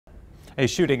A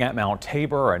shooting at Mount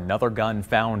Tabor, another gun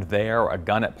found there, a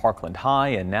gun at Parkland High,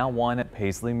 and now one at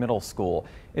Paisley Middle School.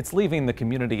 It's leaving the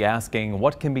community asking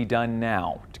what can be done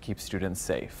now to keep students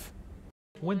safe.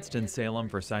 Winston-Salem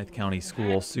Forsyth County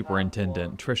School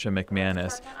Superintendent Tricia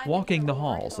McManus walking the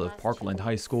halls of Parkland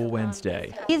High School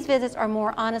Wednesday. These visits are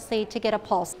more honestly to get a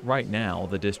pulse. Right now,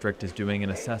 the district is doing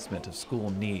an assessment of school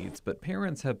needs, but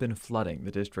parents have been flooding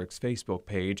the district's Facebook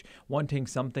page wanting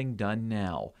something done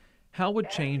now. How would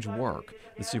change work?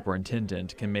 The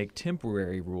superintendent can make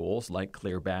temporary rules like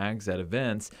clear bags at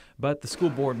events, but the school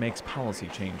board makes policy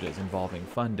changes involving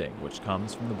funding, which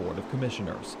comes from the Board of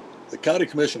Commissioners. The county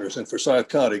commissioners in Forsyth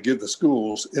County give the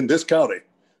schools in this county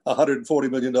 $140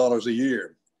 million a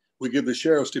year. We give the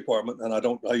sheriff's department, and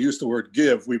I use the word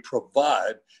give, we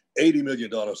provide $80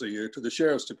 million a year to the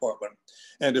sheriff's department.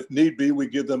 And if need be, we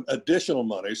give them additional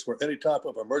monies for any type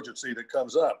of emergency that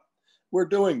comes up. We're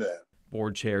doing that.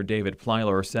 Board Chair David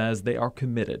Plyler says they are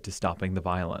committed to stopping the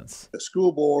violence. The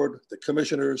school board, the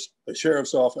commissioners, the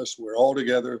sheriff's office, we're all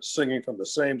together singing from the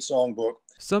same songbook.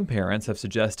 Some parents have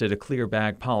suggested a clear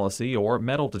bag policy or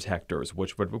metal detectors,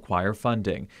 which would require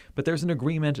funding. But there's an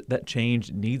agreement that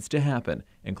change needs to happen,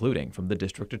 including from the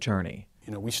district attorney.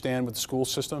 You know, we stand with the school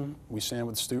system, we stand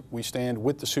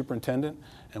with the superintendent,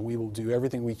 and we will do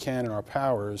everything we can in our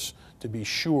powers to be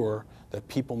sure that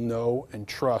people know and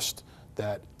trust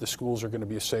that the schools are going to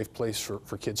be a safe place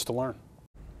for kids to learn.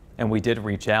 And we did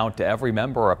reach out to every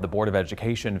member of the Board of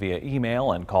Education via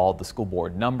email and called the school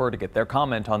board number to get their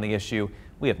comment on the issue.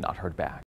 We have not heard back.